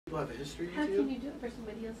People have a history with you. How can you do it for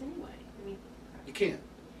somebody else anyway? I mean, you can't.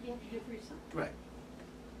 you have to do it for yourself. Right.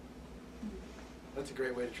 That's a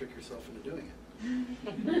great way to trick yourself into doing it.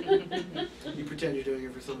 You pretend you're doing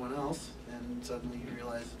it for someone else, and suddenly you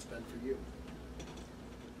realize it's been for you.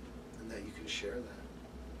 And that you can share that.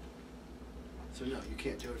 So no, you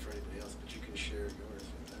can't do it for anybody else, but you can share yours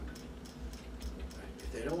with them. Right?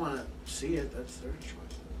 If they don't want to see it, that's their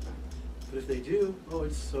choice. But if they do, oh,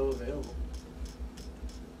 it's so available.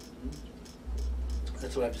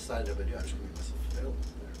 That's what I've decided I'm going to do. I'm just going to make myself available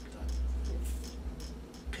there every time.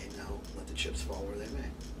 Okay, now let the chips fall where they may.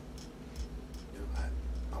 You know,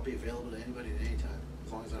 I'll be available to anybody at any time,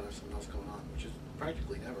 as long as I don't have something else going on, which is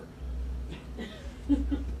practically never.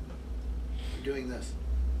 I'm doing this.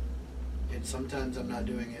 And sometimes I'm not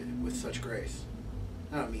doing it with such grace.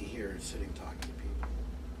 I don't mean here sitting talking to people.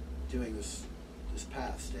 Doing this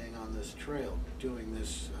path, staying on this trail, doing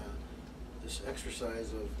this this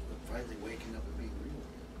exercise of finally waking up and being real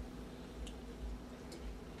again.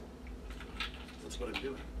 That's what I'm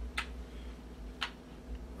doing.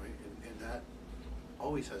 Right? And that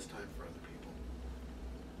always has time for other people.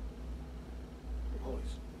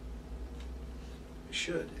 Always. It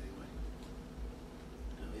should, anyway.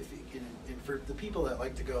 You know, and for the people that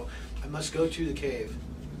like to go, I must go to the cave,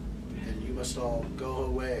 and you must all go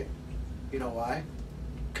away. You know why?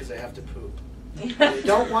 Because they have to poop. They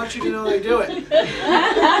don't want you to know they do it.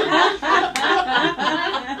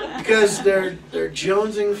 Because they're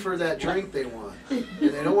jonesing for that drink they want. And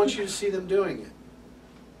they don't want you to see them doing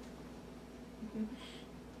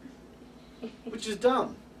it. Which is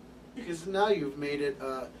dumb. Because now you've made it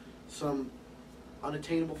some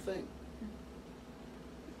unattainable thing.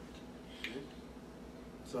 Okay?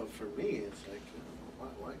 So for me, it's like,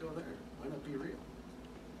 why go there? Why not be real?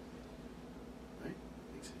 Right?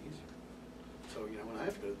 Makes it easier. So, you know, when I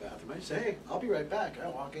have to go to the bathroom, I say, hey, I'll be right back. I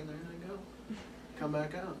walk in there and I go. Come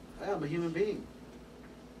back out. I'm a human being.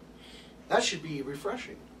 That should be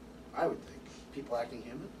refreshing, I would think. People acting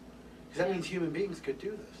human. Because that means human beings could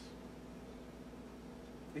do this.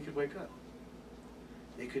 They could wake up.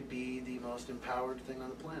 They could be the most empowered thing on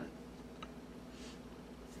the planet.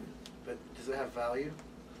 But does it have value?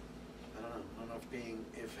 I don't know. I don't know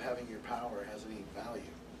if having your power has any value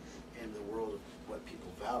in the world of what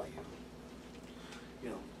people value. You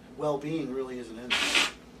know, well-being really isn't in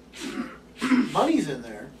there. Money's in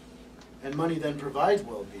there, and money then provides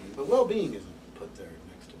well-being, but well-being isn't put there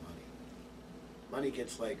next to money. Money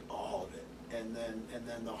gets like all of it, and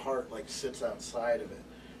then the heart like sits outside of it,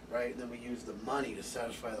 right? And then we use the money to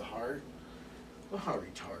satisfy the heart. Well, how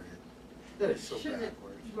retarded! That is so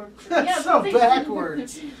backwards. That's so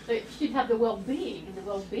backwards. It should have the well-being, and the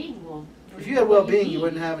well-being will. If you had well-being, you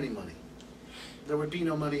wouldn't have any money. There would be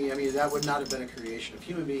no money. I mean, that would not have been a creation. If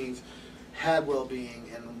human beings had well-being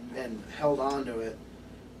and held on to it,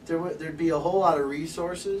 there'd be a whole lot of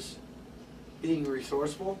resources, being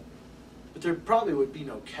resourceful, but there probably would be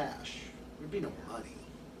no cash. There'd be no money.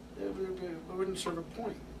 It wouldn't serve a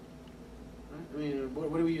point. Right? I mean,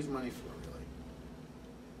 what do we use money for, really?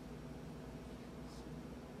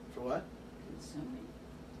 For what?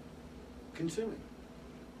 Consuming.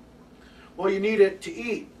 Well, you need it to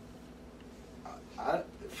eat.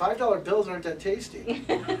 $5 bills aren't that tasty.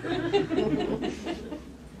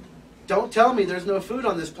 Don't tell me there's no food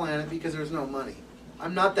on this planet because there's no money.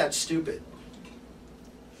 I'm not that stupid.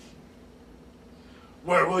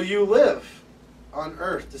 Where will you live? On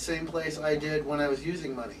Earth, the same place I did when I was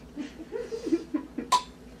using money.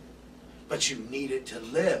 But you need it to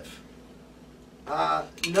live.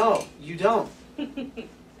 No, you don't. You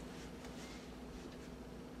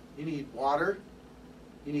need water,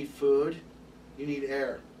 you need food, you need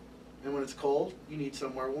air. And when it's cold, you need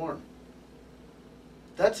somewhere warm.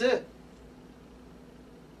 That's it.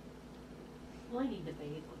 Well, I need to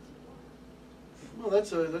bathe once in a while. Well,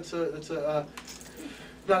 that's a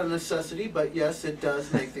not a necessity, but yes, it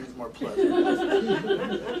does make things more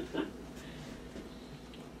pleasant.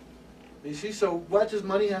 You see, so what does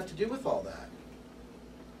money have to do with all that?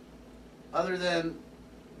 Other than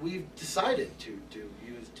we've decided to do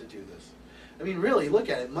this. I mean, really, look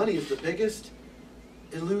at it. Money is the biggest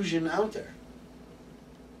illusion out there.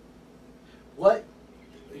 What?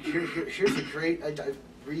 Here's a great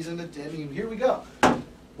reason to. I mean, here we go.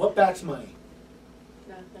 What backs money?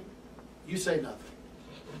 Nothing. You say nothing.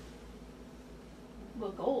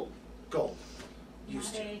 Well, gold. Gold.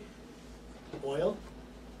 Used to. Oil?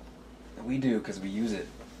 We do because we use it.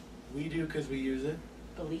 We do because we use it.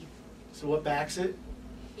 Belief. So what backs it?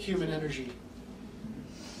 Human energy.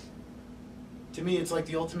 To me, it's like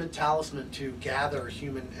the ultimate talisman to gather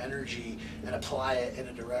human energy and apply it in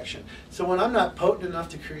a direction. So when I'm not potent enough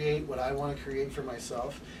to create what I want to create for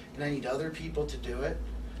myself, and I need other people to do it,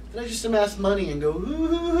 then I just amass money and go, hoo,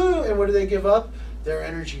 hoo, hoo, and what do they give up? Their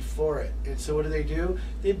energy for it. And so what do?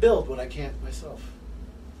 They build what I can't myself.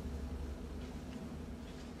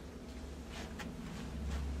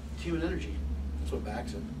 It's human energy. That's what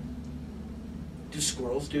backs it. Do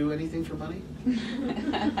squirrels do anything for money?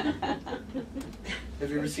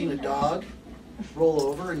 Have you ever seen a dog roll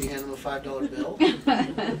over and you hand them a $5 bill?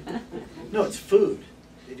 No, it's food.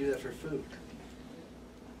 They do that for food.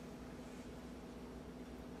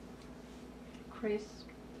 Chris,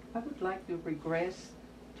 I would like to regress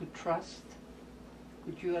to trust.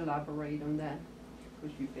 Could you elaborate on that?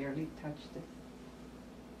 Because you barely touched it.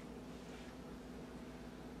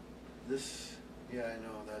 Yeah, I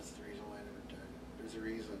know, that's the reason why I never did it. There's a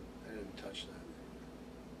reason I didn't touch that.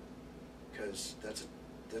 Because that's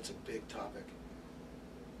a big topic.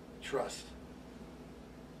 Trust.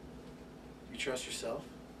 You trust yourself?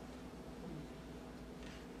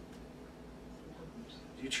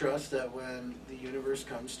 Do you trust that when the universe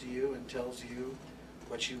comes to you and tells you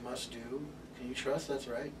what you must do, can you trust that's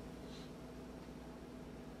right?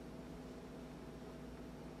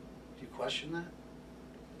 Do you question that?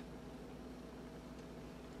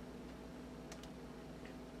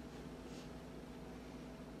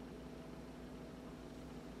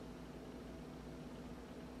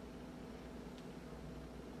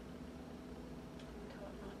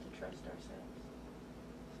 Trust ourselves.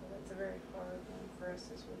 So that's a very hard one for us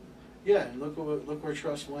as well. Yeah, and look where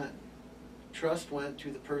trust went. Trust went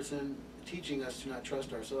to the person teaching us to not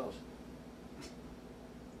trust ourselves.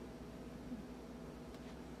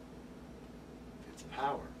 It's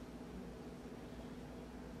power.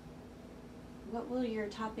 What will your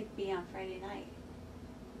topic be on Friday night?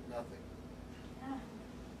 Nothing. Ah.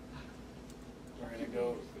 We're gonna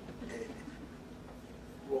go.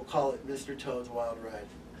 We'll call it Mr. Toad's Wild Ride.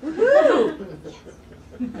 I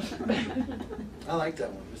like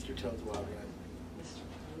that one, Mr. Toad's Wild Ride.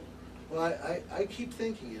 Well, I keep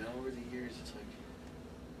thinking, over the years, it's like,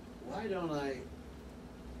 why don't I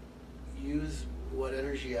use what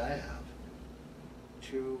energy I have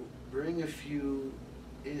to bring a few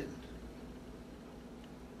in?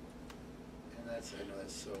 And I know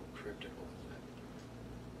that's so cryptical,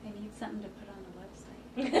 I need something to put on the website.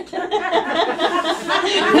 isn't it?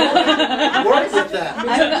 Work with that.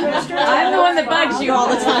 I'm the one that bugs you all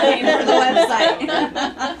the time for the website.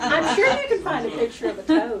 I'm sure you can find a picture of a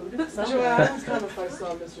toad Joanne, somewhere. I was kind of if I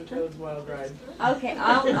saw Mr. Toad's Wild Ride. Okay,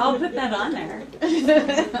 I'll put that on there.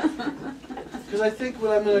 Because I think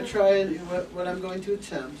what I'm going to try and what I'm going to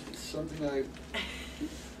attempt is something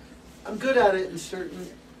I'm good at it in certain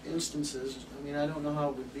instances. I mean, I don't know how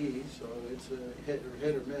it would be, so it's a hit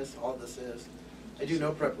or miss. All this is. I do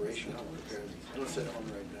no preparation. I don't prepare these. I don't sit home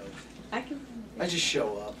and write notes. I just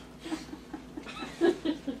show up.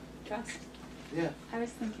 Trust. Yeah. I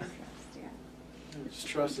was thinking trust, yeah. Just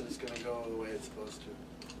trust that it's going to go the way it's supposed to.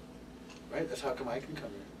 Right? That's how come I can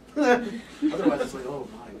come here. Otherwise, it's like, oh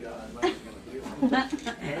my God, what am I going to do?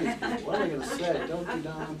 What am I going to say? Don't be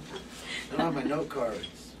dumb. I don't have my note cards.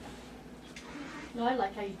 No, I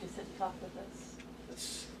like how you just sit and talk with us.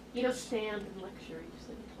 That's, You don't stand and lecture, you sit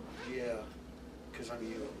and talk. yeah, because I'm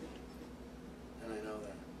you. And I know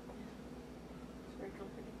that. It's very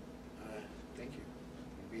comforting. Thank you.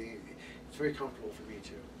 It's very comfortable for me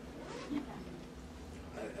too.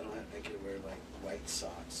 I can wear like white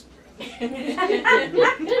socks. And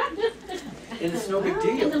it's no big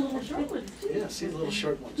deal. And the little short ones too. Yeah, see the little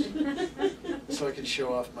short ones. So I can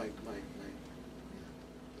show off my little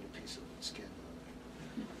piece of skin.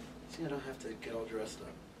 See, I don't have to get all dressed up.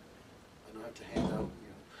 I don't have to hand out,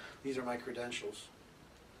 these are my credentials.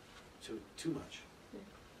 Too much.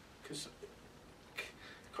 Because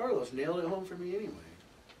Carlos nailed it home for me anyway.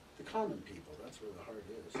 The common people, that's where the heart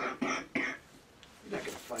is. You're not going to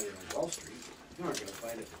find it on Wall Street. You aren't going to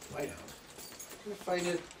find it at the White House. You're going to find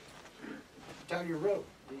it down your road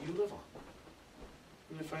that you live on.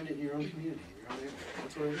 You're going to find it in your own community, in your own neighborhood.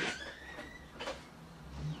 That's where it is.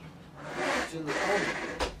 It's in the common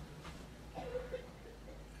people.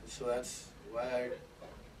 And so that's why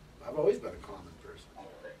I've always been a common person. I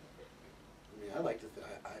mean, I like to.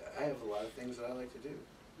 I have a lot of things that I like to do.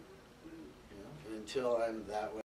 And until I'm that way.